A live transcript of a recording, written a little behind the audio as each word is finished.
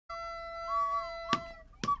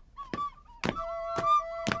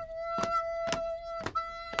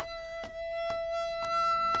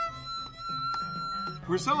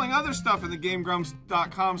We're selling other stuff in the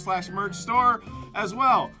GameGrumps.com/merch store as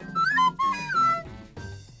well.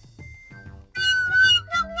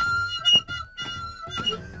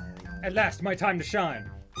 At last, my time to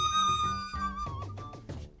shine.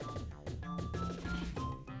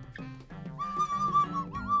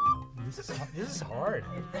 This is hard.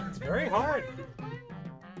 It's very hard.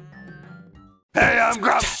 Hey, I'm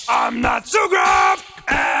Grumps. I'm not so Grump,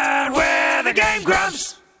 and we're the Game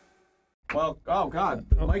Grumps. Well, oh god,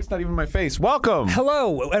 the mic's not even in my face. Welcome!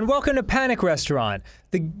 Hello, and welcome to Panic Restaurant,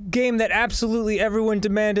 the game that absolutely everyone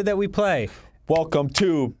demanded that we play. Welcome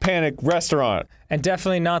to Panic Restaurant. And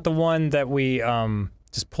definitely not the one that we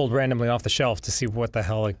just pulled randomly off the shelf to see what the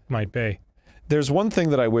hell it might be. There's one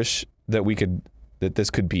thing that I wish that that this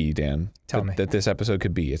could be, Dan. Tell me. That this episode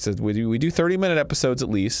could be. It's we do 30-minute episodes at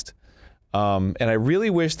least. And I really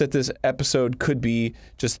wish that this episode could be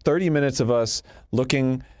just 30 minutes of us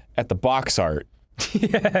looking at the box art.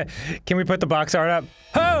 Yeah. Can we put the box art up?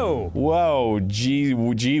 Ho! Whoa, gee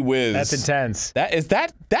whiz. That's intense.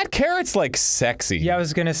 That carrot's like sexy. Yeah, I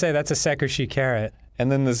was gonna say that's a Sekershi carrot.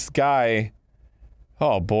 And then this guy,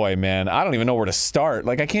 oh boy, man, I don't even know where to start.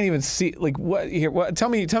 Like I can't even see. Like what? Tell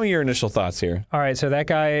me your initial thoughts here. All right, so that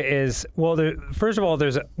guy is first of all,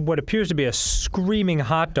 there's what appears to be a screaming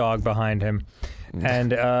hot dog behind him,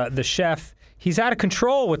 and the chef, he's out of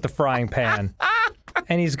control with the frying pan.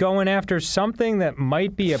 And he's going after something that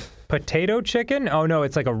might be a potato chicken. Oh no,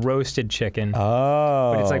 it's like a roasted chicken.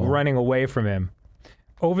 Oh. But it's like running away from him.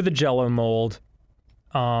 Over the Jell-O mold.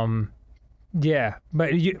 Yeah,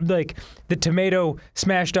 but like the tomato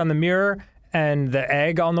smashed on the mirror and the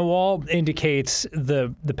egg on the wall indicates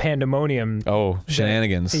the pandemonium. Oh,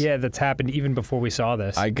 shenanigans. That's happened even before we saw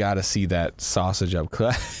this. I gotta see that sausage up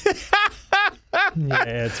close. Yeah,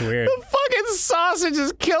 it's weird. The fucking sausage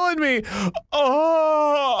is killing me.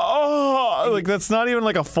 Oh, like that's not even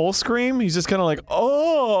like a full scream. He's just kind of like,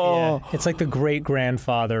 oh. Yeah, it's like the great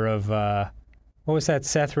grandfather of what was that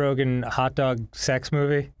Seth Rogen hot dog sex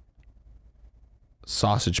movie?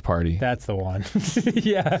 Sausage Party. That's the one.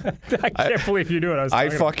 Yeah, I can't believe you knew what I was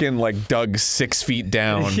talking I fucking like dug 6 feet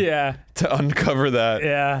down. Yeah. To uncover that.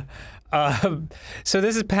 Yeah. So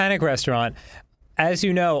this is Panic Restaurant. As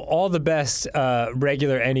you know, all the best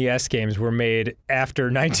regular NES games were made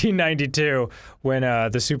after 1992 when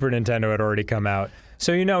the Super Nintendo had already come out.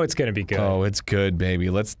 So you know it's gonna be good. Oh, it's good,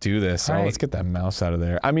 baby. Let's do this. Right. Oh, let's get that mouse out of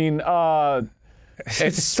there. I mean,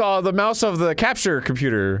 it's the mouse of the capture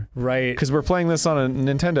computer. Right. Because we're playing this on a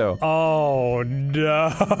Nintendo. Oh,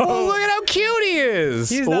 no. Oh, look at how cute he is.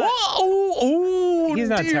 He's not, he's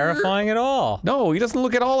not dear. terrifying at all. No, he doesn't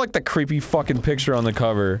look at all like the creepy fucking picture on the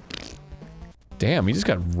cover. Damn, he just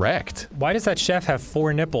got wrecked. Why does that chef have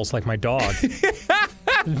 4 nipples like my dog?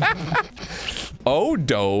 Oh,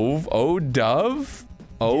 Dove. Oh, Dove.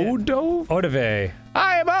 Oh, Dove. Odove.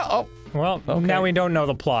 Well, okay. Now we don't know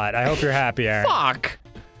the plot. I hope you're happy, Aaron. Fuck.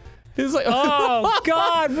 He's like, oh,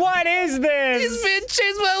 God, what is this? He's been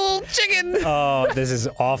chased by a little chicken. Oh, this is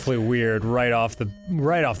awfully weird right off the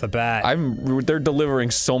bat. They're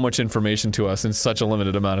delivering so much information to us in such a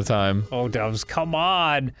limited amount of time. Oh, Doves, come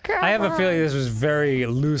on. I have a feeling this was very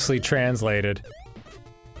loosely translated.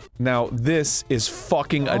 Now, this is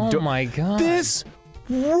fucking Oh my God. This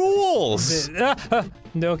rules.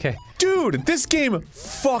 Okay. Dude, this game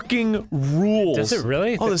fucking rules. Does it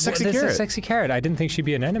really? Oh, the sexy This carrot. is a sexy carrot. I didn't think she'd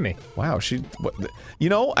be an enemy. Wow, you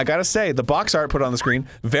know, I gotta say, the box art put on the screen,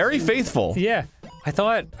 very faithful. Yeah. I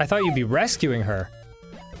thought you'd be rescuing her.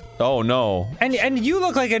 Oh no. And you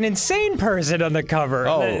look like an insane person on the cover.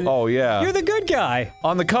 Oh yeah. You're the good guy.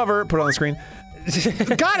 On the cover, put on the screen.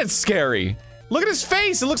 God, it's scary. Look at his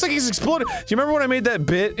face. It looks like he's exploded. Do you remember when I made that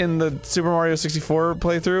bit in the Super Mario 64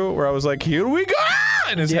 playthrough where I was like, "Here we go!"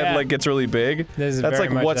 and his head like gets really big? That's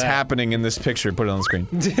like what's happening in this picture. Put it on the screen.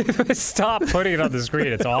 Stop putting it on the screen.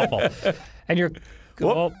 It's awful. And you're.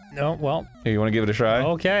 Oh, no, well. Hey, you want to give it a try?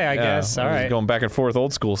 Okay, I guess. All right. Going back and forth,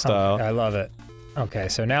 old school style. Okay, I love it. Okay,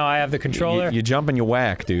 so now I have the controller. You jump and you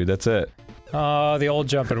whack, dude. That's it. Oh, the old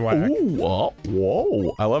jump and whack. Ooh,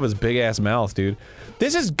 whoa. I love his big ass mouth, dude.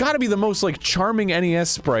 This has got to be the most like charming NES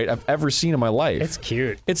sprite I've ever seen in my life. It's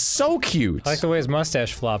cute. It's so cute. I like the way his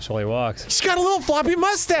mustache flops while he walks. He's got a little floppy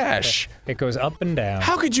mustache. It goes up and down.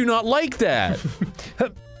 How could you not like that?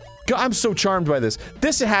 God, I'm so charmed by this.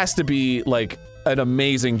 This has to be like an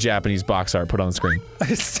amazing Japanese box art put on the screen.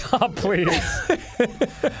 Stop, please.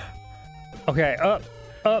 Okay, up.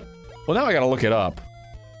 Well, now I gotta look it up.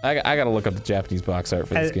 I gotta look up the Japanese box art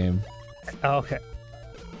for this game. Okay.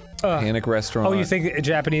 Panic Restaurant. Oh, you think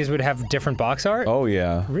Japanese would have different box art? Oh,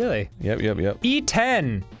 yeah. Really? Yep.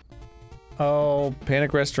 E10. Oh,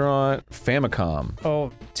 Panic Restaurant, Famicom.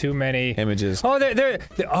 oh, too many Images. Oh,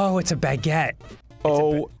 oh, it's a baguette.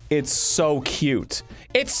 It's so cute.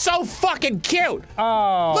 It's so fucking cute!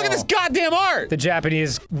 Oh. Look at this goddamn art! The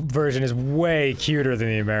Japanese version is way cuter than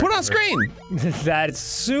the American. Put it on screen! That's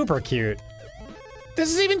super cute.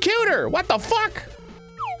 This is even cuter! What the fuck?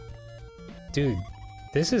 Dude,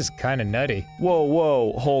 this is kind of nutty. Whoa,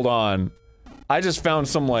 whoa, hold on. I just found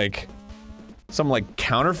some counterfeit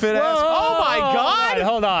ass. Oh my god!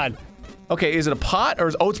 Hold on. Okay, is it a pot or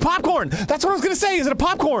is, oh, it's popcorn! That's what I was gonna say, is it a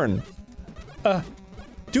popcorn?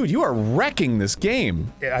 Dude, you are wrecking this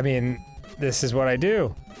game. I mean, this is what I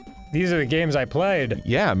do. These are the games I played.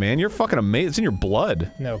 Yeah, man, you're fucking amazing. It's in your blood.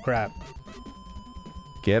 No crap.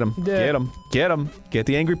 Get him, get him, get him. Get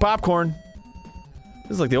the angry popcorn.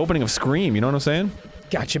 This is like the opening of Scream, you know what I'm saying?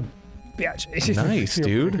 Gotcha. Gotcha. Nice,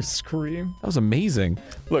 dude. Scream. That was amazing.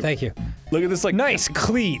 Look. Thank you. Look at this, like. Nice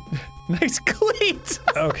cleat. Nice cleat!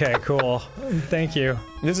 Okay, cool. Thank you.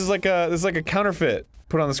 This is like a counterfeit.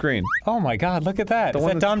 Put on the screen. Oh my god, look at that. Is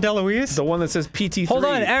one that Dom DeLuise? The one that says PT3. Hold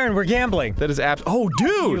on, Aaron, we're gambling. That is oh,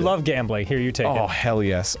 dude! You love gambling. Here, you take Oh, hell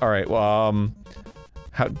yes. Alright, well,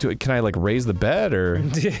 can I, like, raise the bet, or?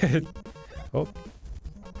 it. Oh,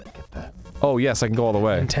 Oh, yes, I can go all the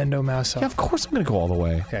way. Nintendo mouse off. Yeah, of course I'm gonna go all the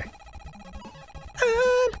way. Okay.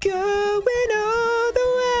 I'm going all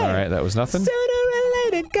the way. Alright, that was nothing. Sooner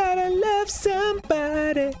or later, gotta love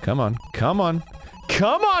somebody. Come on, come on.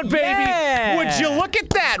 Come on, baby! Yeah! Would you look at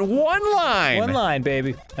that? One line! One line,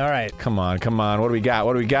 baby. Alright. Come on, come on. What do we got?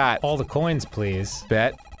 What do we got? All the coins, please.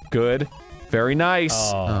 Bet. Good. Very nice.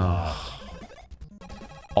 Oh.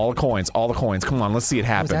 All the coins, all the coins. Come on, let's see it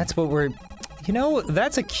happen. Oh, that's what we're... You know,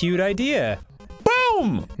 that's a cute idea.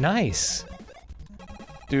 Boom! Nice.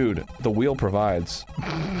 Dude, the wheel provides.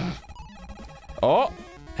 Oh!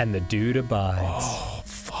 And the dude abides. Oh,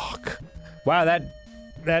 fuck. Wow, that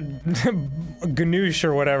Ganoush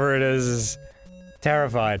or whatever it is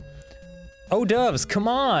terrified. Oh, Doves, come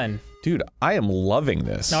on. Dude, I am loving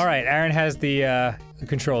this. All right, Aaron has the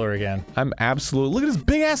controller again. I'm absolutely. Look at his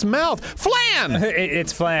big ass mouth. Flan.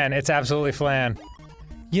 It's Flan. It's absolutely Flan.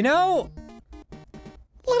 You know,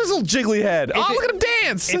 look at his little jiggly head. Oh, look at him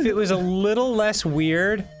dance. If it was a little less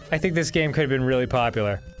weird, I think this game could have been really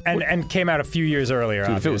popular. And came out a few years earlier,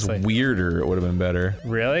 Dude, obviously. if it was weirder, it would have been better.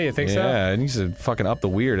 Really? You think so? Yeah, it needs to fucking up the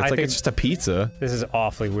weird. It's like it's just a pizza. This is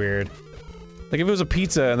awfully weird. Like if it was a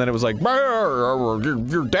pizza and then it was like,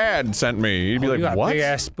 your dad sent me. You'd be You like, got what? a big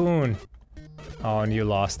ass spoon. Oh, and you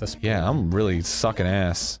lost the spoon. Yeah, I'm really sucking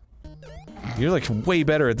ass. You're like way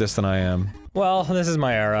better at this than I am. Well, this is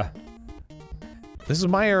my era. This is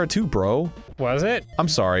my era too, bro. Was it? I'm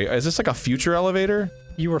sorry. Is this like a future elevator?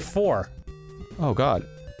 You were 4. Oh god.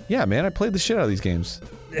 Yeah, man, I played the shit out of these games.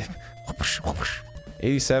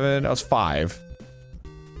 87, I was 5.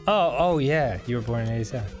 Oh, yeah. You were born in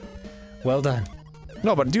 87. Well done.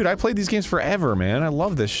 No, but dude, I played these games forever, man. I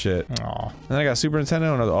love this shit. And Aw. then I got Super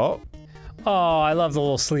Nintendo and I was, Oh, I love the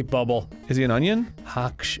little sleep bubble. is he an onion?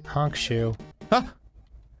 Honk shoe. Huh?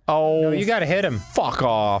 Oh, No, you gotta hit him. fuck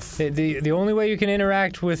off. The only way you can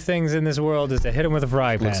interact with things in this world is to hit him with a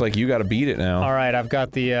frying pan. Looks like you gotta beat it now. Alright, I've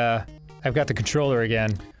got the controller again.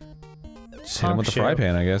 Just hit him with the Honk fry shoe.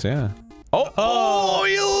 pan, I guess, yeah. Oh,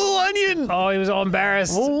 you little onion! Oh, he was all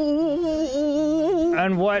embarrassed. Oh.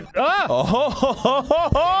 And what? Ah!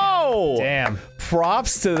 Oh. Damn.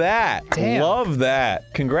 Props to that. Damn. Love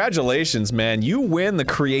that. Congratulations, man. You win the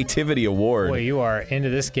creativity award. Boy, you are into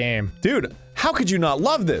this game. Dude, how could you not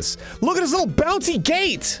love this? Look at his little bouncy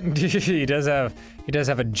gait. he does have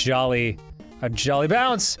a jolly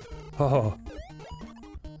bounce. Oh.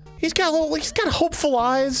 He's got hopeful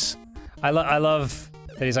eyes. I love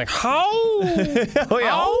that he's like, how? Oh,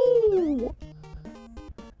 yeah. Oh.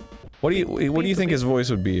 What do you think his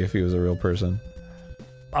voice would be if he was a real person?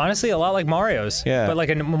 Honestly, a lot like Mario's. Yeah. But like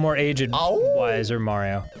a more aged, wiser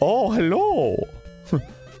Mario. Oh, hello.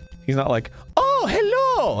 He's not like, oh,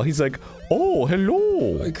 hello. He's like, oh,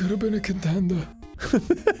 hello. I could have been a contender.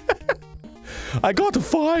 I got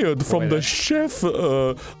fired from the chef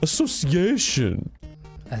association.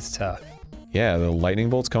 That's tough. Yeah, the lightning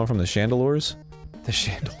bolts coming from the chandeliers. The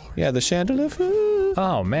chandelier. Yeah, the chandelier.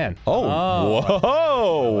 Oh man. Oh,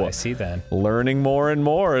 whoa! I see then. Learning more and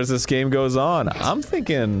more as this game goes on. I'm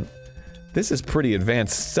thinking this is pretty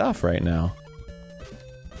advanced stuff right now.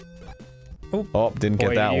 Oop. Oh, didn't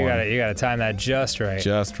get that you one. You gotta time that just right.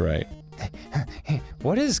 Just right.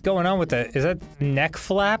 What is going on with that? Is that neck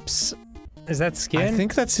flaps? Is that skin? I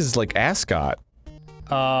think that's his like ascot.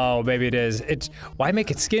 Oh, maybe it is. Why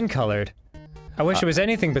make it skin colored? I wish it was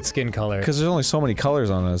anything but skin colored. Because there's only so many colors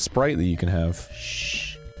on a sprite that you can have.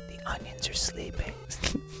 Shh. The onion kids are sleeping.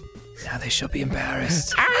 Now they shall be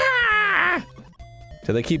embarrassed.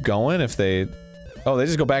 Do they keep going if they... Oh, they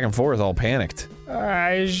just go back and forth all panicked.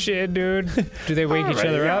 Ah, shit, dude. Do they wake each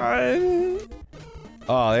other up?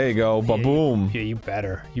 Oh, there you go. Ba-boom. Yeah, you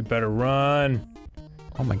better. You better run.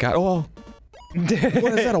 Oh my god. Oh. What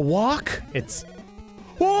is that, a walk? It's...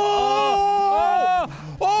 Whoa!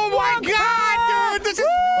 Oh my god, dude! This is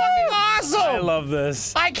fucking awesome! I love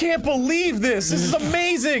this. I can't believe this! This is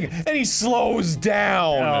amazing! And he slows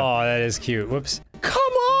down! Oh, that is cute. Whoops.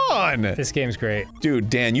 Come on! This game's great.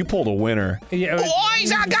 Dude, Dan, you pulled a winner. Yeah, Oh,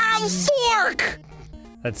 he's got a fork!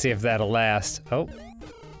 let's see if that'll last. Oh.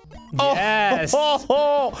 Oh, Yes!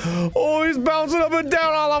 oh, he's bouncing up and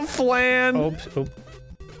down on a flan! Oops, oops.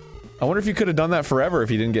 I wonder if you could have done that forever if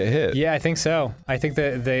you didn't get hit. Yeah, I think so. I think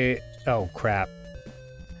that they... Oh, crap.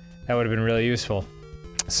 That would have been really useful.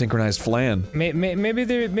 Synchronized flan.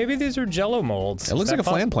 Maybe these are Jello molds. It looks like a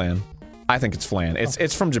flan plan. I think it's flan.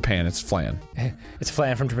 It's from Japan. It's flan. It's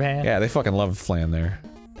flan from Japan? Yeah, they fucking love flan there.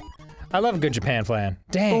 I love a good Japan flan.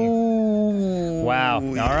 Dang. Ooh. Wow.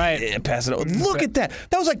 All right. Yeah, pass it over. Look at that.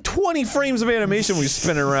 That was like 20 frames of animation we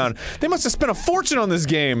spinning around. They must have spent a fortune on this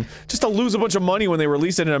game just to lose a bunch of money when they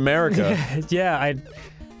released it in America. Yeah, I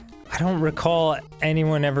don't recall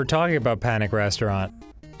anyone ever talking about Panic Restaurant.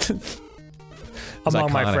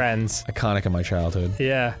 Among my friends. Iconic in my childhood.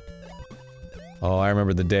 Yeah. Oh, I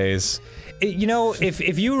remember the days. You know,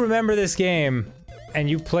 if you remember this game and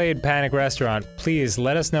you played Panic Restaurant, please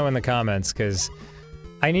let us know in the comments, because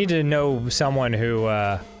I need to know someone who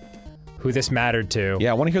this mattered to.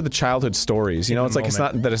 Yeah, I want to hear the childhood stories. You know, it's like it's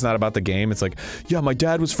not about the game. It's like, yeah, my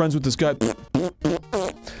dad was friends with this guy.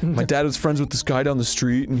 My dad was friends with this guy down the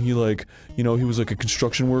street, and he like, you know, he was like a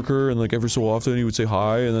construction worker, and like every so often he would say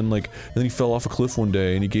hi, and then he fell off a cliff one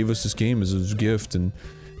day, and he gave us this game as a gift, and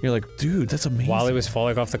you're like, dude, that's amazing. While he was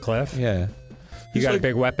falling off the cliff? Yeah. You got a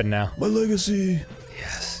big weapon now. My legacy.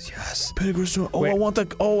 Yes, yes. Panic Restaurant. Oh, I want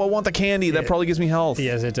the candy. That probably gives me health.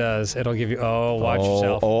 Yes, it does. It'll give you. Oh, watch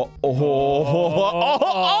yourself.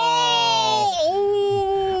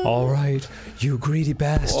 All right, you greedy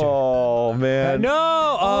bastard. Oh man.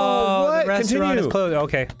 No. Oh, what? the restaurant is closed.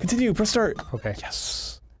 Okay. Continue. Press start. Okay.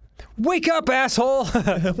 Yes. Wake up, asshole.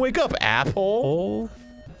 Wake up, apple.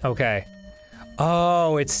 Okay.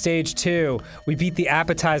 Oh, it's stage 2. We beat the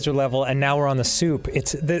appetizer level, and now we're on the soup.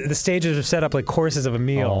 It's the stages are set up like courses of a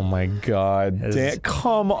meal. Oh my god.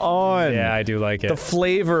 Come on. Yeah, I do like it. The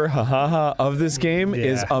flavor, of this game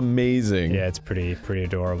is amazing. Yeah, it's pretty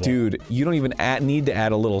adorable. Dude, you don't even need to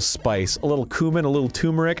add a little spice. A little cumin, a little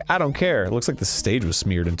turmeric. I don't care. It looks like the stage was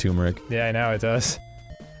smeared in turmeric. Yeah, I know, it does.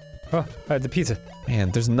 Oh, the pizza.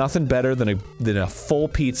 Man, there's nothing better than a full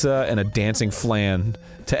pizza and a dancing flan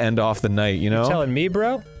to end off the night, you know? You're telling me,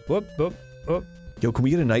 bro? Whoop, whoop, whoop. Yo, can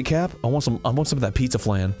we get a nightcap? I want some of that pizza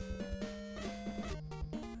flan.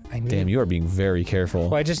 Damn, you are being very careful.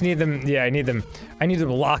 Well, I just need them, I need them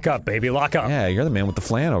to lock up, baby, lock up. Yeah, you're the man with the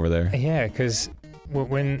flan over there. Yeah, because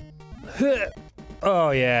when...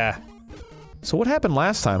 Oh, yeah. So what happened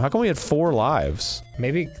last time? How come we had 4 lives?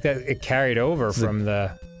 Maybe that it carried over from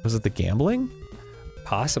the... Was it the gambling?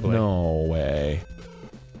 Possibly. No way.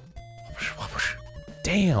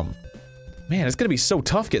 Damn. Man, it's gonna be so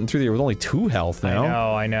tough getting through there with only 2 health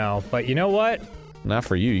now. I know. But you know what? Not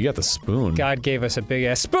for you. You got the spoon. God gave us a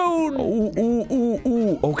big-ass spoon!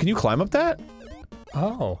 Ooh. Oh, can you climb up that?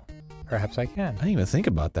 Oh. Perhaps I can. I didn't even think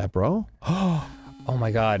about that, bro. Oh my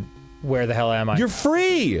god. Where the hell am I? You're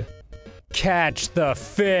free! Catch the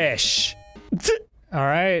fish!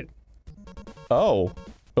 Alright. Oh.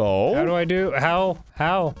 How do I do? How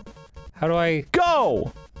do I...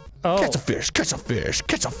 Go! Oh. Catch a fish, catch a fish,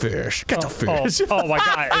 catch a fish, catch a fish. Oh my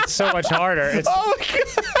god, it's so much harder. It's, oh my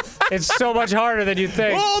god! It's so much harder than you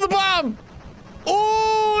think. Oh, the bomb!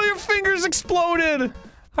 Oh, your fingers exploded!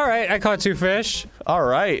 Alright, I caught 2 fish.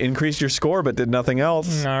 Alright, increased your score but did nothing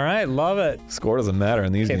else. Alright, love it. Score doesn't matter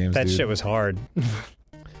in these games, That dude. shit was hard.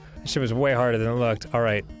 That shit was way harder than it looked.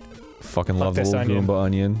 Alright. Fucking love the little Goomba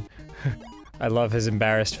onion. I love his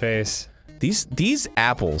embarrassed face. These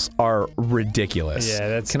apples are ridiculous. Yeah,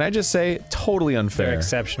 that's... Can I just say, totally unfair. They're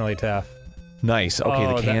exceptionally tough. Nice.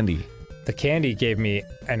 Okay, the candy. The candy gave me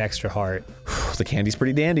an extra heart. The candy's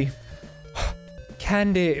pretty dandy.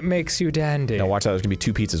 Candy makes you dandy. Now watch out, there's gonna be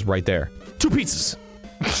 2 pizzas right there. 2 pizzas!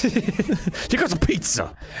 Here goes a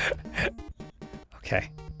pizza! Okay.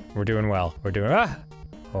 We're doing well. We're doing...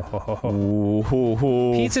 Ooh,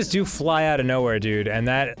 Pizzas do fly out of nowhere, dude, and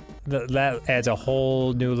that adds a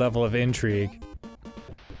whole new level of intrigue.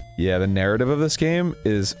 Yeah, the narrative of this game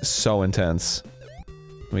is so intense.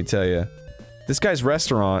 Let me tell you. This guy's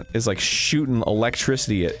restaurant is like shooting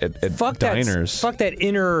electricity at diners. Fuck that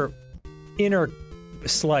inner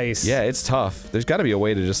slice. Yeah, it's tough. There's got to be a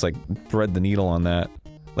way to just like thread the needle on that,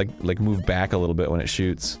 like move back a little bit when it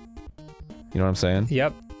shoots. You know what I'm saying?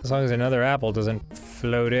 Yep. As long as another apple doesn't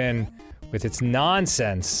float in with its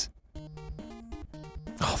nonsense.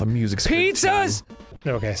 Oh, the music's Pizzas!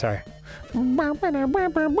 Okay, sorry. I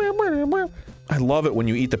love it when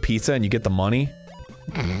you eat the pizza and you get the money.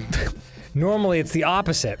 Normally it's the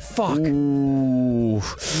opposite. Fuck. Ooh.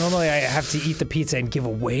 Normally I have to eat the pizza and give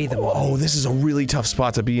away the money. Oh, this is a really tough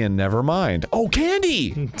spot to be in. Never mind. Oh,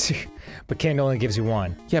 candy! But candy only gives you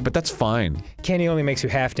one. Yeah, but that's fine. Candy only makes you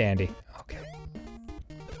half dandy. Okay.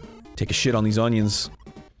 Take a shit on these onions.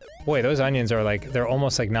 Boy, those onions are like, they're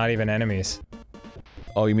almost like not even enemies.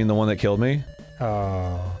 Oh, you mean the one that killed me?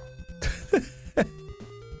 Oh.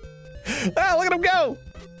 Ah, look at him go!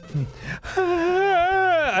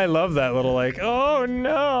 I love that little like, oh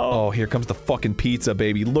no. Oh, here comes the fucking pizza,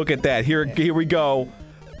 baby. Look at that. Here we go.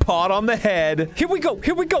 Pot on the head. Here we go,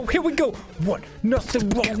 here we go, here we go. What? Nothing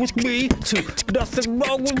wrong with me. Two. Nothing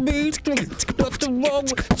wrong with me. Three. Nothing wrong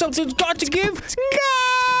with... Something's got to give.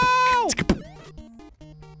 No!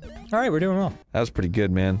 Alright, we're doing well. That was pretty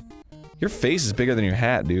good, man. Your face is bigger than your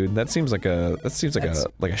hat, dude. That seems like a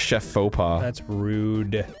chef faux pas. That's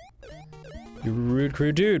rude. You rude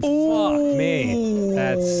crew dude. Ooh. Fuck me.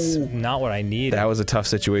 That's not what I need. That was a tough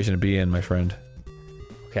situation to be in, my friend.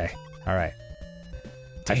 Okay. Alright.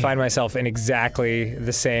 I find myself in exactly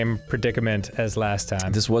the same predicament as last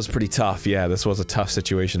time. This was pretty tough, yeah. This was a tough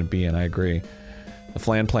situation to be in, I agree. The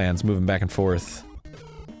Flan Plan's moving back and forth.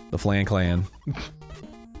 The Flan Clan.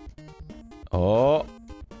 Oh.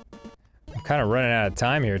 I'm kind of running out of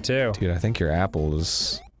time here, too. Dude, I think your apple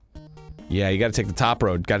is... Yeah, you gotta take the top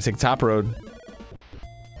road. Gotta take the top road.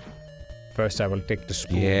 First, I will take the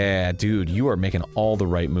spoon. Yeah, dude, you are making all the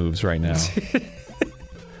right moves right now.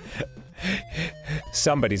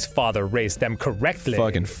 Somebody's father raised them correctly.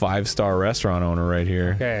 Fucking 5-star restaurant owner right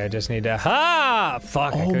here. Okay, I just need to... Ha!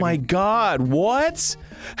 Fuck, Oh my god, what?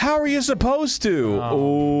 How are you supposed to? Oh.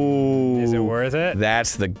 Ooh. Is it worth it?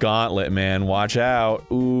 That's the gauntlet, man. Watch out.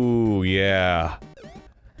 Ooh, yeah.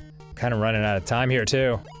 Kind of running out of time here,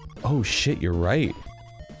 too. Oh shit, you're right.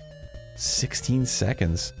 16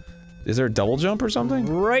 seconds. Is there a double jump or something?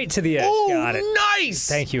 Right to the edge. Oh, got it. Nice!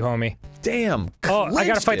 Thank you, homie. Damn. Oh, I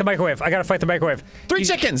gotta fight the microwave. I gotta fight the microwave. 3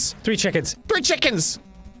 chickens! 3 chickens. 3 chickens!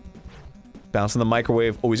 Bounce in the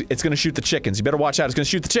microwave. Oh, it's gonna shoot the chickens. You better watch out. It's gonna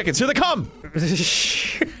shoot the chickens. Here they come!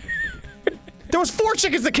 There was 4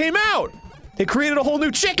 chickens that came out! It created a whole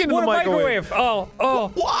new chicken in the microwave. Oh,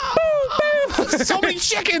 oh. Wow! So many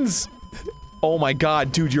chickens! Oh my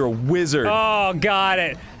god, dude, you're a wizard. Oh, got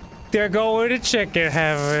it. They're going to chicken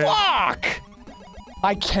heaven. Fuck!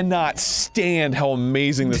 I cannot stand how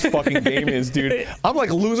amazing this fucking game is, dude. I'm like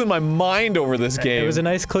losing my mind over this game. It was a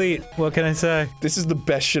nice cleat. What can I say? This is the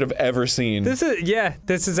best shit I've ever seen. This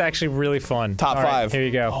is actually really fun. Top 5. Right, here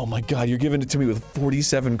you go. Oh my god, you're giving it to me with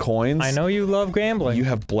 47 coins? I know you love gambling. You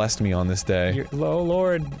have blessed me on this day. Oh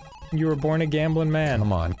Lord, you were born a gambling man.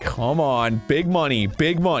 Come on, come on. Big money,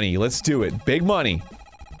 big money. Let's do it. Big money.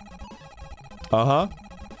 Uh-huh.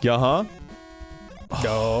 Uh-huh.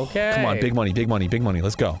 Okay. Come on, big money, big money, big money.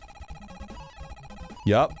 Let's go.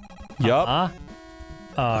 Yup. Yup.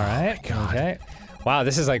 Alright. Okay. Wow,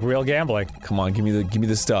 this is like real gambling. Come on, give me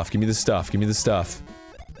the stuff. Give me the stuff. Give me the stuff.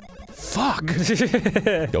 Fuck.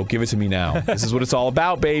 Don't give it to me now. This is what it's all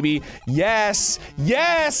about, baby. Yes.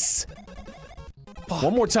 Yes. Fuck.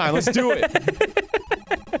 One more time. Let's do it.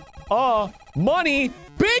 Money.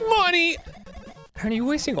 Big money. Are you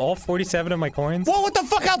wasting all 47 of my coins? Well, what the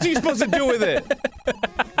fuck else are you supposed to do with it?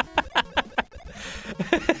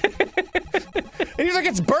 And he's like,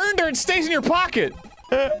 it's burned or it stays in your pocket.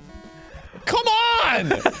 Come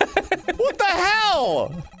on! What the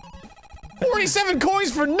hell? 47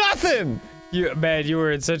 coins for nothing! Man, you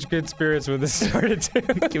were in such good spirits when this started, too.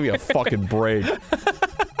 Give me a fucking break.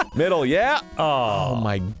 Middle, yeah? Oh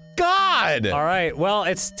my god! Alright, well,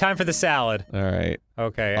 it's time for the salad. Alright.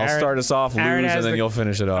 Okay, I'll start us off, lose, and then you'll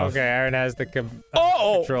finish it off. Okay, Aaron has the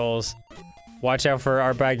controls. Watch out for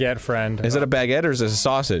our baguette friend. Is it a baguette or is it a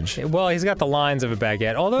sausage? Well, he's got the lines of a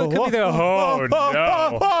baguette, although it could be the- Oh,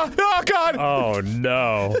 no. Oh, God! Oh,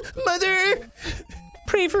 no. Mother!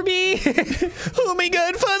 Pray for me! Oh my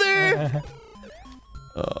god, father!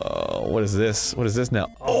 Oh, what is this? What is this now?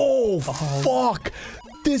 Oh, fuck!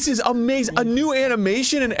 This is amazing. A new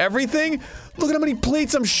animation and everything. Look at how many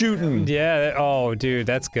plates I'm shooting. Yeah, oh, dude,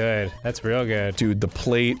 that's good. That's real good. Dude, the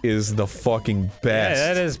plate is the fucking best.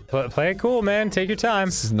 Yeah, that is. Play it cool, man. Take your time.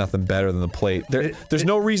 This is nothing better than the plate. There's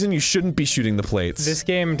no reason you shouldn't be shooting the plates. This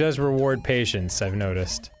game does reward patience, I've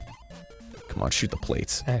noticed. Come on, shoot the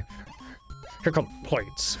plates. Hey. Here come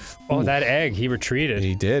plates. Oh, that egg, he retreated.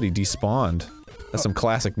 He did, he despawned. That's some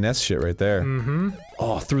classic nest shit right there. Mm-hmm.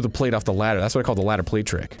 Oh, threw the plate off the ladder. That's what I call the ladder plate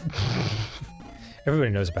trick.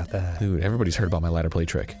 Everybody knows about that. Dude, everybody's heard about my ladder plate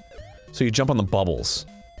trick. So you jump on the bubbles.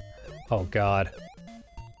 Oh, God.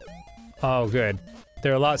 Oh, good.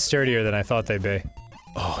 They're a lot sturdier than I thought they'd be.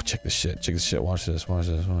 Oh, check this shit. Check this shit. Watch this. Watch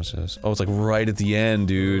this. Watch this. Oh, it's like right at the end,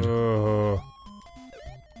 dude. Oh.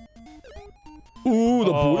 Ooh,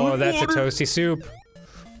 the boiling that's water. a toasty soup.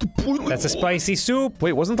 The boiling That's a spicy soup.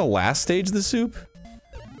 Wait, wasn't the last stage the soup?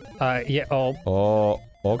 Yeah, oh. Oh,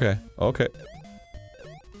 okay. Okay.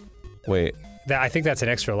 Wait. I think that's an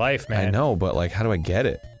extra life, man. I know, but like, how do I get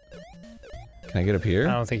it? Can I get up here?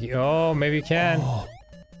 I don't think you- oh, maybe you can.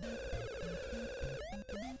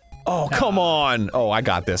 Oh, come on! Oh, I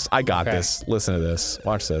got this. I got this. Listen to this.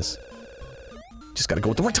 Watch this. Just gotta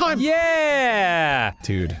go at the right time! Yeah!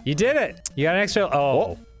 Dude. You did it! You got an extra-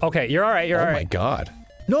 oh. Okay, you're alright, you're alright. Oh my god.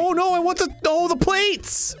 No, no, I want the- oh, the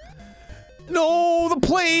plates! No, the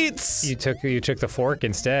plates! You took the fork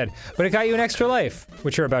instead. But it got you an extra life,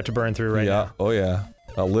 which you're about to burn through right now. Oh yeah.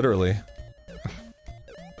 Literally.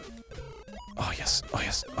 Oh yes, oh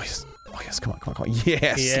yes, oh yes, oh yes, come on, come on, come on.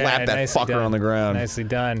 Yeah, slap that fucker done. on the ground. Nicely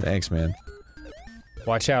done. Thanks, man.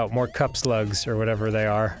 Watch out, more cup slugs, or whatever they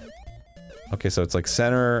are. Okay, so it's like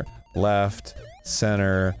center, left,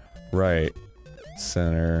 center, right,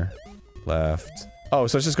 center, left. Oh,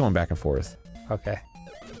 so it's just going back and forth. Okay.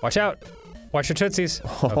 Watch out! Watch your tootsies.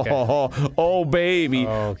 Okay. Oh, baby.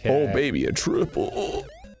 Okay. Oh, baby, a triple.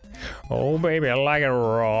 Oh, baby, I like it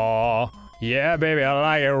raw. Yeah, baby, I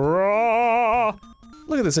like it raw.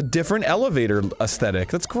 Look at this, a different elevator aesthetic.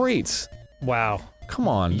 That's great. Wow. Come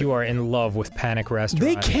on. You are in love with Panic Restaurant.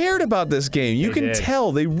 They cared about this game. You can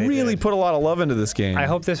tell they really put a lot of love into this game. I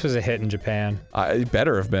hope this was a hit in Japan. It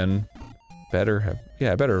better have been.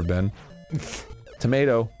 Yeah, it better have been.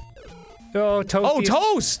 Tomato. Oh, toasties. Oh,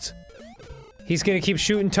 toast! He's gonna keep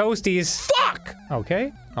shooting toasties. Fuck!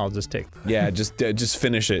 Okay, I'll just take. Yeah, just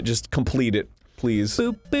finish it. Just complete it, please.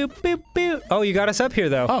 Boop, boop, boop, boop. Oh, you got us up here,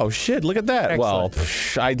 though. Oh, shit, look at that. Excellent.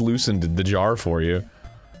 Well, I loosened the jar for you.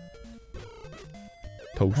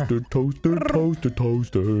 Toaster, toaster, toaster,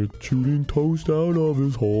 toaster, shooting toast out of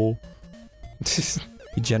his hole.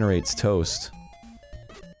 He generates toast.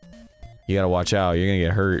 You gotta watch out, you're gonna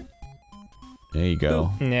get hurt. There you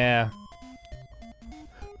go. Yeah.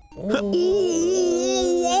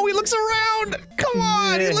 Oh, he looks around! Come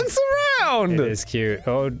on, he looks around! It is cute.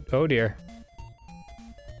 Oh dear.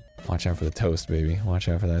 Watch out for the toast, baby. Watch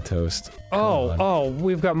out for that toast. Oh,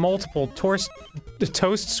 we've got multiple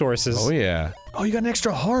toast sources. Oh yeah. Oh, you got an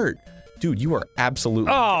extra heart. Dude, you are absolutely-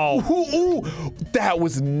 Oh! Ooh, that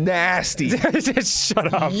was nasty!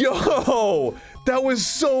 Shut up. Yo! That was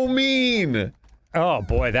so mean! Oh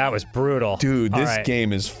boy, that was brutal. Dude, this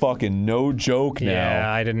game is fucking no joke now.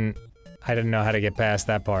 Yeah, I didn't know how to get past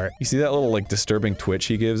that part. You see that little, like, disturbing twitch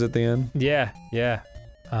he gives at the end? Yeah, yeah.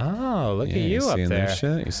 Oh, look at you up seeing there. This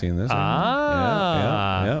shit? You seeing this?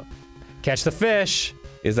 Ah. Yeah. Catch the fish.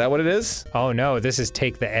 Is that what it is? Oh no, this is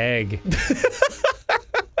take the egg.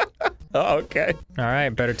 Oh, okay. All right,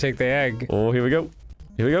 better take the egg. Oh, here we go.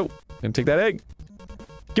 Here we go. Gonna take that egg.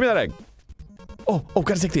 Give me that egg. Oh,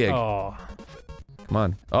 gotta take the egg. Oh. Come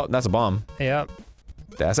on. Oh, that's a bomb. Yep.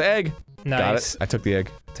 That's an egg. Nice. Got it. I took the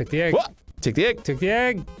egg. Took the egg. What? Take the egg. Took the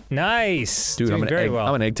egg. Nice. Dude, Doing very well.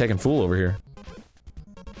 I'm an egg-taking fool over here.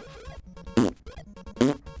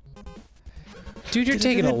 Dude, you're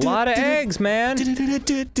taking a lot of eggs, man.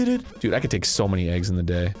 Dude, I could take so many eggs in the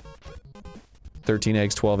day. 13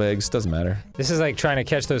 eggs, 12 eggs, doesn't matter. This is like trying to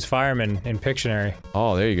catch those firemen in Pictionary.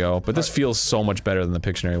 Oh, there you go. But this feels so much better than the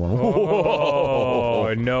Pictionary one.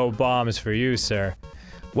 Oh, no bombs for you, sir.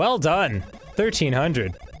 Well done.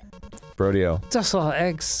 1300. Brodeo. That's a lot of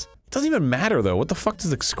eggs. Doesn't even matter though. What the fuck does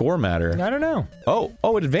the score matter? I don't know.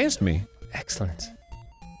 Oh, it advanced me. Excellent.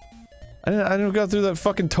 I didn't go through that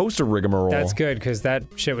fucking toaster rigmarole. That's good, because that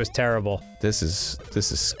shit was terrible. This is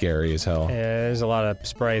scary as hell. Yeah, there's a lot of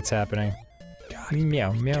sprites happening.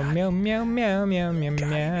 Meow, meow, meow, meow, meow, meow, meow,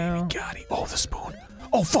 meow. Oh, the spoon.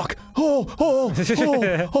 Oh, fuck.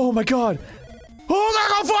 Oh my god.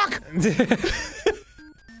 Oh, fuck.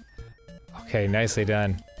 Okay, nicely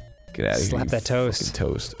done. Get out of here. Slap that toast. Fucking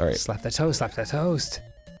toast. All right. Slap that toast, slap that toast.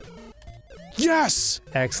 Yes!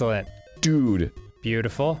 Excellent. Dude.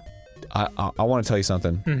 Beautiful. I want to tell you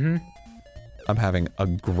something. Mm-hmm. I'm having a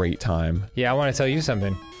great time. Yeah, I want to tell you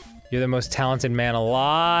something. You're the most talented man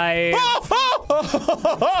alive.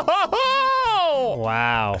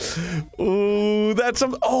 Wow. Ooh, that's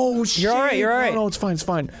some. Oh shit. You're all right. You're all right. No, it's fine. It's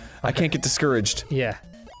fine. Okay. I can't get discouraged. Yeah.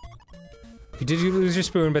 You lose your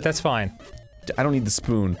spoon, but that's fine. I don't need the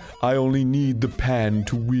spoon. I only need the pan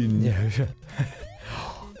to win. Yeah.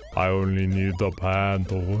 I only need the pan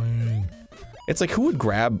to win. It's like who would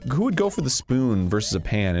go for the spoon versus a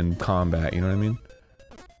pan in combat? You know what I mean?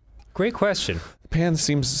 Great question. Pan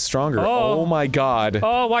seems stronger. Oh. Oh my god.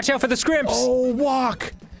 Oh, watch out for the scrimps. Oh,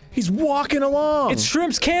 walk. He's walking along. It's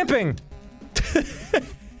shrimps camping.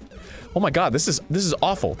 Oh my god, this is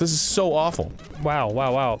awful. This is so awful. Wow,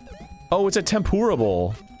 wow, wow. Oh, it's a tempura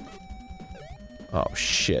bowl. Oh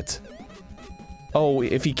shit. Oh,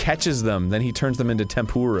 if he catches them, then he turns them into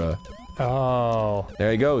tempura. Oh.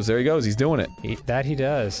 There he goes, he's doing it. He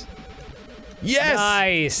does. Yes!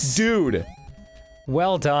 Nice! Dude!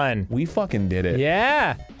 Well done. We fucking did it.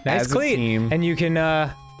 Yeah! Nice As a cleat. team. And you can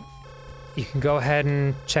go ahead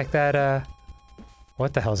and check that,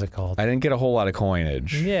 what the hell's it called? I didn't get a whole lot of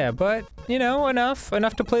coinage. Yeah, but, you know, enough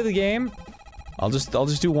to play the game. I'll just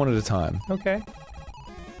do one at a time. Okay.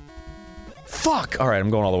 Fuck! Alright, I'm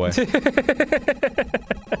going all the way.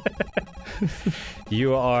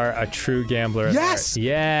 You are a true gambler. Yes!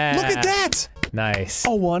 Yeah! Look at that! Nice.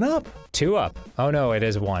 Oh, 1 up. 2 up. Oh no, it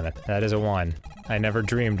is 1. That is a 1. I never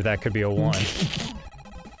dreamed that could be a 1.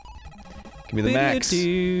 Give me the max.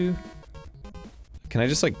 Can I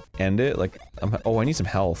just, like, end it? Like, oh, I need some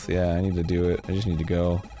health. Yeah, I need to do it. I just need to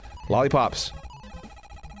go. Lollipops.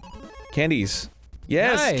 Candies.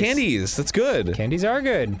 Yes, Nice. candies. That's good. Candies are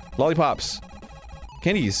good. Lollipops.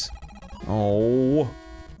 Candies. Oh.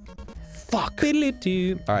 Fuck.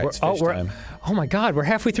 Alright, it's fish time. Oh my god, we're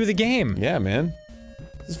halfway through the game. Yeah, man.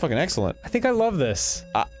 This is fucking excellent. I think I love this.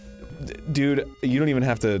 Dude, you don't even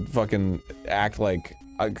have to fucking act like...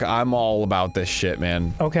 I'm all about this shit,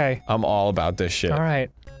 man. Okay. I'm all about this shit.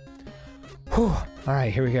 Alright. Whew.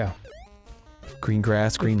 Alright, here we go. Green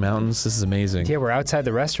grass, green mountains, this is amazing. Yeah, we're outside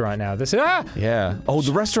the restaurant now. This is- ah! Yeah. Oh,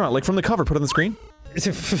 the restaurant, like from the cover, put it on the screen.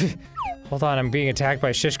 Hold on, I'm being attacked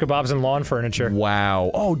by shish kebabs and lawn furniture.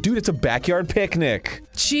 Wow. Oh, dude, it's a backyard picnic.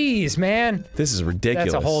 Jeez, man. This is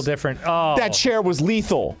ridiculous. That's a whole different- oh. That chair was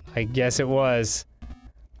lethal. I guess it was.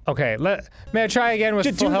 Okay, may I try again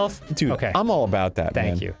with full health? Dude, okay. I'm all about that, man.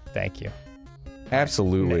 Thank you, thank you.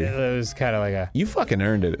 Absolutely. It was kind of like a- You fucking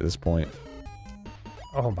earned it at this point.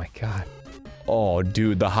 oh my god. Oh,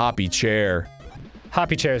 dude, the hoppy chair.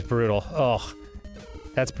 Hoppy chair is brutal. Oh,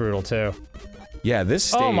 that's brutal too. Yeah, this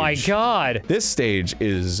stage... Oh my god! This stage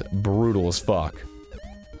is brutal as fuck.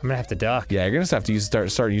 I'm gonna have to duck. Yeah, you're gonna have to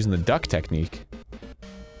start using the duck technique.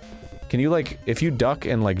 Can you, like, if you duck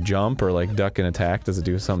and, like, jump or, like, duck and attack, does it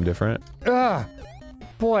do something different? Ugh!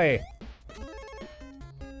 Boy.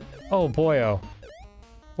 Oh boy-oh.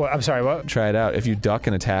 What? I'm sorry, what? Try it out. If you duck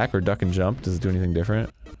and attack or duck and jump, does it do anything different?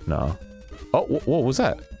 No. Oh, what was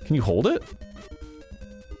that? Can you hold it?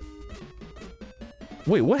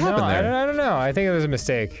 Wait, what happened there? I don't know. I think it was a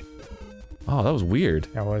mistake. Oh, that was weird.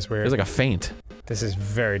 That was It weird. was like a feint. This is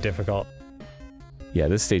very difficult. Yeah,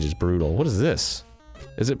 this stage is brutal. What is this?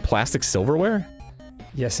 Is it plastic silverware?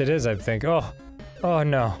 Yes, it is, I think. Oh. Oh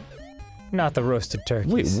no. Not the roasted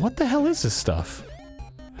turkeys. Wait, what the hell is this stuff?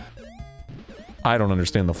 I don't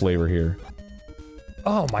understand the flavor here.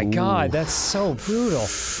 Oh my god, that's so brutal.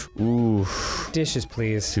 Ooh. Dishes,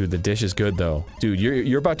 please. Dude, the dish is good though. Dude,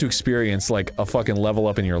 you're about to experience like a fucking level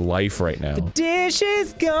up in your life right now. Dish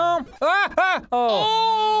is gone. Ah, ah.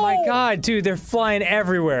 Oh my god, dude, they're flying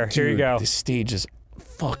everywhere. Dude, Here you go. This stage is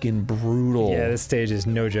fucking brutal. Yeah, this stage is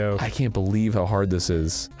no joke. I can't believe how hard this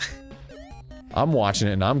is. I'm watching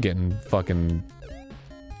it and I'm getting fucking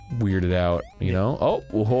weirded out, you know? Oh,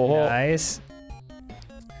 whoa. Nice.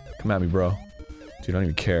 Come at me, bro. Dude, I don't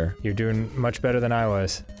even care. You're doing much better than I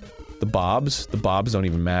was. The bobs don't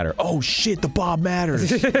even matter. Oh shit, the bob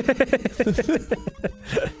matters.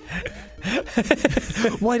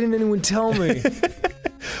 Why didn't anyone tell me?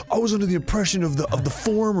 I was under the impression of the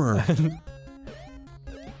former.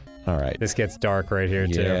 All right. This gets dark right here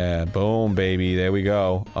too. Yeah, boom, baby. There we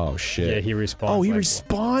go. Oh shit. Yeah, he respawns. Oh, he like-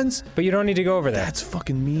 respawns? But you don't need to go over that. That's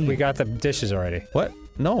fucking mean. We got the dishes already. What?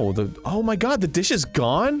 No, oh my god, the dish is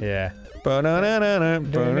gone? Yeah.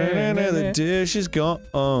 The dish is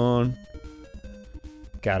gone.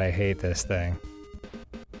 God, I hate this thing.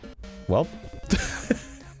 Well.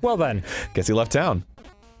 Well then. Guess he left town.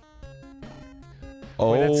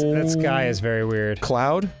 Oh. Boy, that sky is very weird.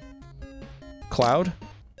 Cloud? Cloud?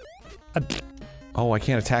 Oh, I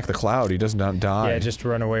can't attack the cloud. He does not die. Yeah, just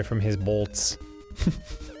run away from his bolts.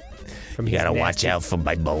 From You gotta watch out for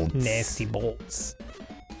my bolts. Nasty bolts.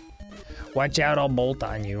 Watch out, I'll bolt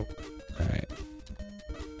on you. Alright.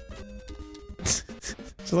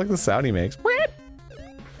 Just like the sound he makes.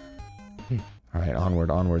 Alright, onward,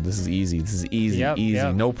 onward. This is easy. This is easy, Yep, easy.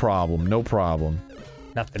 yep. No problem, no problem.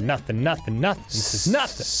 Nothing, nothing, nothing, nothing. This is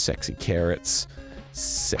nothing. Sexy carrots.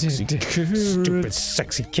 Sexy carrots. Stupid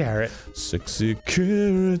sexy carrot. Sexy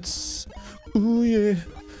carrots. Ooh yeah.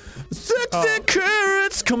 Sexy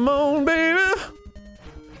carrots. Come on, baby.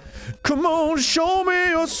 Come on, show me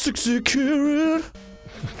your sexy carrot.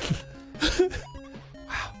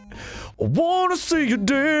 Wow. I wanna see you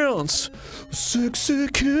dance. Sexy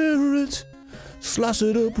carrot. Slice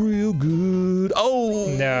it up real good. Oh!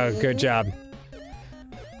 No, good job.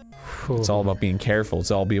 It's all about being careful. It's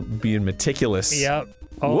all being meticulous. Yep.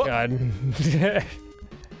 Oh, Whoop. God.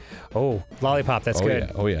 Oh, lollipop, that's Oh good.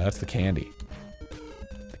 yeah. Oh yeah, that's the candy.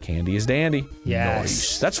 The candy is dandy. Yes.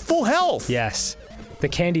 Nice. That's full health! Yes. The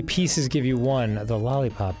candy pieces give you 1, the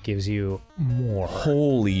lollipop gives you more.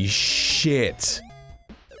 Holy shit.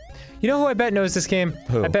 You know who I bet knows this game?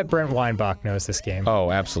 Who? I bet Brent Weinbach knows this game. Oh,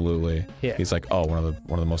 absolutely. Yeah. He's like, oh, one of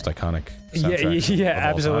the most iconic yeah, soundtracks yeah, of all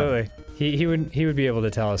absolutely. time. He would be able to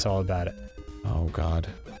tell us all about it. Oh god.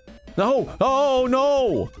 No! Oh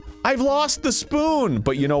no! I've lost the spoon!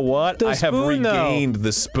 But you know what? The I have spoon, though. regained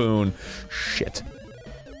the spoon. Shit.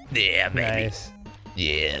 Yeah, baby. Nice.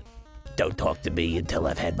 Yeah. Don't talk to me until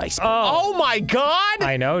I've had my spoon. Oh my god!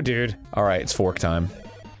 I know, dude. Alright, it's fork time.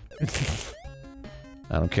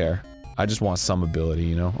 I don't care. I just want some ability,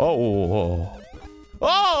 you know? Oh,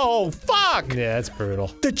 oh, fuck! Yeah, that's brutal.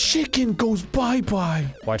 The chicken goes bye-bye.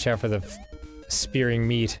 Watch out for the spearing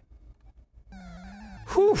meat.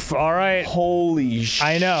 Whew, alright. Holy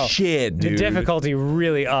I know. shit, dude. The difficulty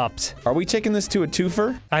really upped. Are we taking this to a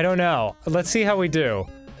twofer? I don't know. Let's see how we do.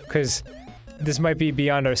 Because this might be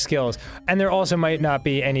beyond our skills. And there also might not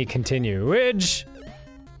be any continuage.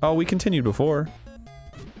 Oh, we continued before.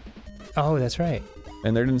 Oh, that's right.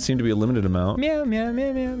 And there didn't seem to be a limited amount. Meow, meow,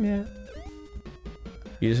 meow, meow, meow.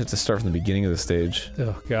 You just have to start from the beginning of the stage.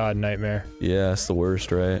 Oh god, nightmare. Yeah, it's the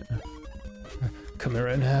worst, right? Come here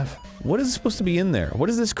right in half. What is supposed to be in there? What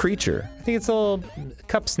is this creature? I think it's a little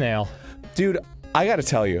cup snail. Dude, I gotta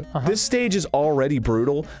tell you, this stage is already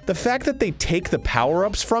brutal. The fact that they take the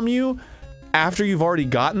power-ups from you after you've already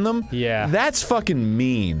gotten them, Yeah. that's fucking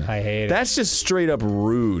mean. I hate it. That's just straight up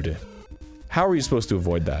rude. How are you supposed to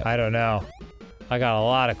avoid that? I don't know. I got a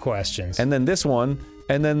lot of questions. And then this one,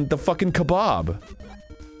 and then the fucking kebab.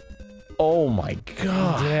 Oh my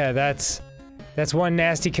god. yeah, that's one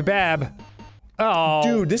nasty kebab. Oh.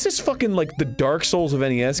 Dude, this is fucking like the Dark Souls of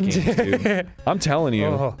NES games, dude. I'm telling you.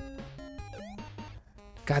 Oh.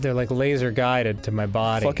 God, they're like laser guided to my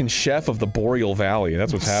body. Fucking chef of the Boreal Valley.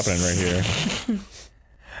 That's what's happening right here.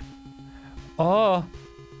 Oh.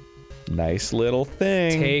 Nice little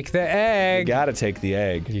thing. Take the You egg. gotta take the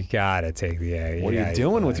egg. You gotta take the egg. What are Yeah, you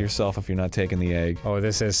doing with gotta. yourself if you're not taking the egg? Oh,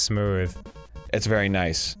 this is smooth. It's very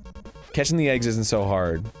nice. Catching the eggs isn't so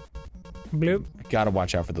hard. Bloop, Gotta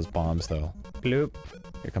watch out for those bombs, though. bloop.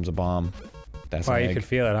 Here comes a bomb. That's Wow, an you egg. could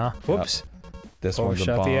feel it, huh? Whoops. This one's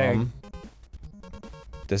a Overshot bomb. the egg.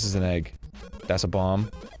 This is an egg. That's a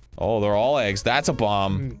bomb. Oh, they're all eggs. That's a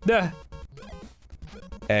bomb. Duh.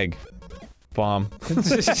 Egg. Bomb.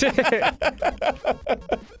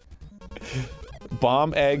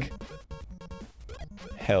 Bomb, egg.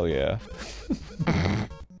 Hell yeah.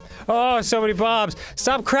 Oh, so many bombs.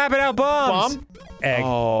 Stop crapping out bombs. Bomb? Egg.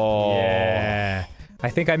 Oh. Yeah. I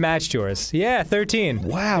think I matched yours. Yeah, 13.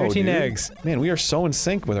 Wow, 13 dude. eggs. Man, we are so in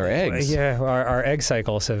sync with our eggs. Yeah, our egg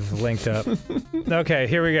cycles have linked up. Okay,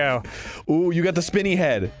 here we go. Ooh, you got the spinny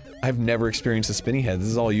head. I've never experienced a spinny head. This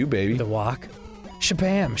is all you, baby. The walk.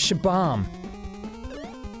 Shabam, shabam.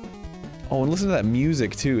 Oh, and listen to that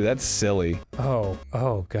music, too. That's silly.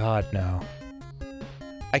 Oh god, no.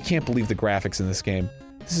 I can't believe the graphics in this game.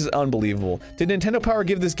 This is unbelievable. Did Nintendo Power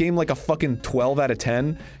give this game like a fucking 12 out of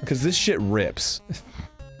 10? Because this shit rips.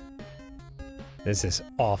 This is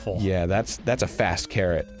awful. Yeah, that's a fast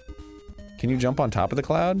carrot. Can you jump on top of the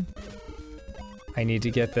cloud? I need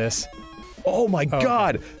to get this. Oh my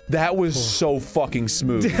god! That was so fucking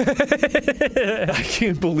smooth. I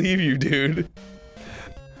can't believe you, dude.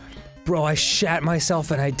 Bro, I shat myself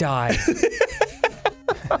and I died.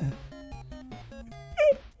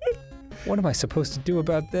 What am I supposed to do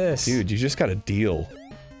about this? Dude, you just gotta deal.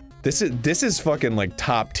 This is fucking like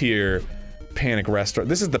top tier panic restaurant.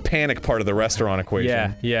 This is the panic part of the restaurant equation.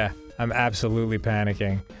 Yeah, yeah. I'm absolutely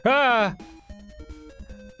panicking. Ah!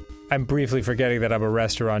 I'm briefly forgetting that I'm a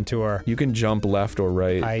restaurateur. You can jump left or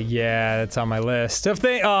right. Yeah, that's on my list of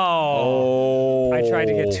things. Oh. I tried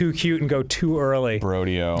to get too cute and go too early.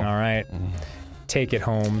 Brodeo. All right. Take it,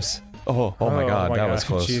 Holmes. Oh my god, that was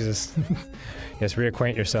close. Jesus. Yes,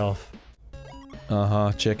 reacquaint yourself.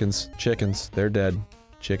 Uh-huh, chickens. They're dead.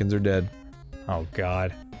 Chickens are dead. Oh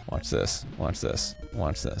god. Watch this. Watch this.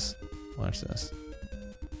 Watch this. Watch this.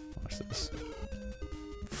 Watch this.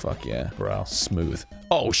 Fuck yeah. Bro. Smooth.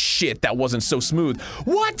 Oh shit, that wasn't so smooth.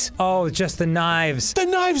 What? Oh, just the knives. The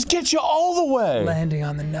knives get you all the way. Landing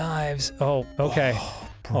on the knives. Oh, okay.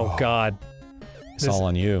 Oh god. It's all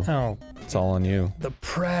on you. Oh. It's all on you. The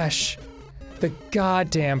presh. The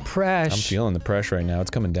goddamn presh. I'm feeling the pressure right now.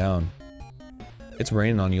 It's coming down. It's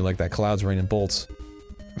raining on you like that cloud's raining bolts.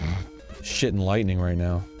 Shit and lightning right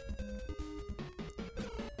now.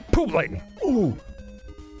 Poop lightning. Ooh.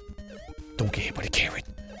 Don't get hit by the carrot.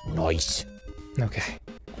 Nice. Okay.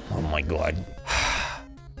 Oh my god.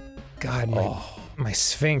 God, my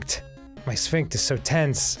sphinct. My sphinct is so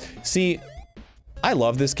tense. See, I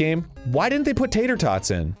love this game. Why didn't they put tater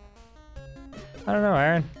tots in? I don't know,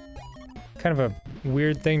 Aaron. Kind of a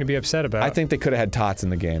weird thing to be upset about. I think they could have had tots in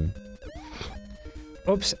the game.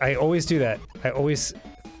 Oops, I always do that. I always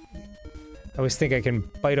think I can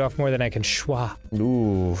bite off more than I can schwa.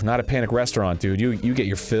 Ooh, not a panic restaurant, dude. You get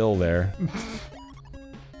your fill there.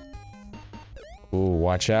 Ooh,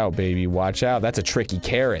 watch out, baby. Watch out. That's a tricky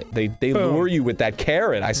carrot. They lure you with that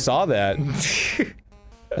carrot. I saw that.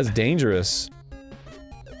 That's dangerous.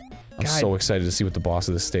 I'm so excited to see what the boss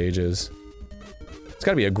of the stage is. It's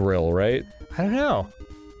gotta be a grill, right? I don't know.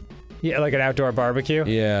 Yeah, like an outdoor barbecue?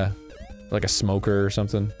 Yeah. Like a smoker or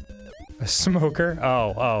something. A smoker?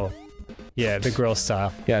 Oh. Yeah, the grill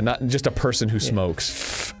style. Yeah, not just a person who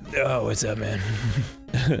smokes. Oh, what's up, man?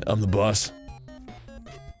 I'm the boss.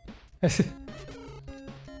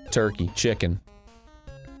 Turkey, chicken,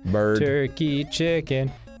 bird. Turkey,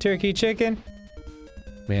 chicken. Turkey, chicken.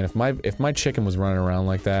 Man, if my chicken was running around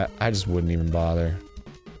like that, I just wouldn't even bother.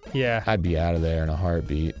 Yeah. I'd be out of there in a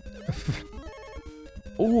heartbeat.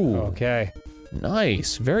 Ooh. Okay.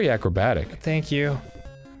 Nice. Very acrobatic. Thank you.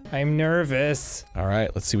 I'm nervous. All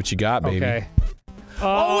right, let's see what you got, baby. Okay.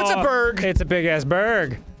 Oh, it's a berg. It's a big ass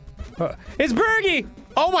berg. It's Bergie.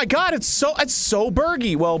 Oh my god, it's so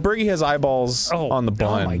Bergie. Well, Bergie has eyeballs on the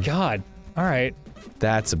bun. Oh my god. All right.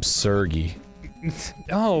 That's absurgy.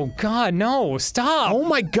 Oh god, no. Stop. Oh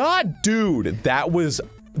my god, dude. That was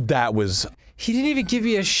He didn't even give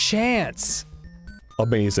you a chance.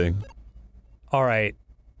 amazing. All right.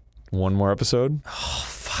 One more episode? Oh,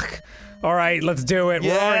 fuck. All right, let's do it.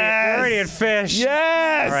 Yes! We're already at fish.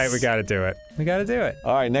 Yes! All right, we gotta do it. We gotta do it.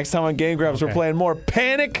 All right, next time on GameGrumps, we're playing more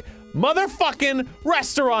Panic Motherfucking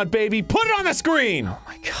Restaurant, baby. Put it on the screen. Oh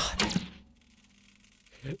my god.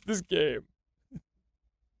 This game.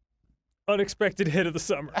 Unexpected hit of the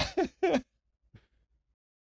summer.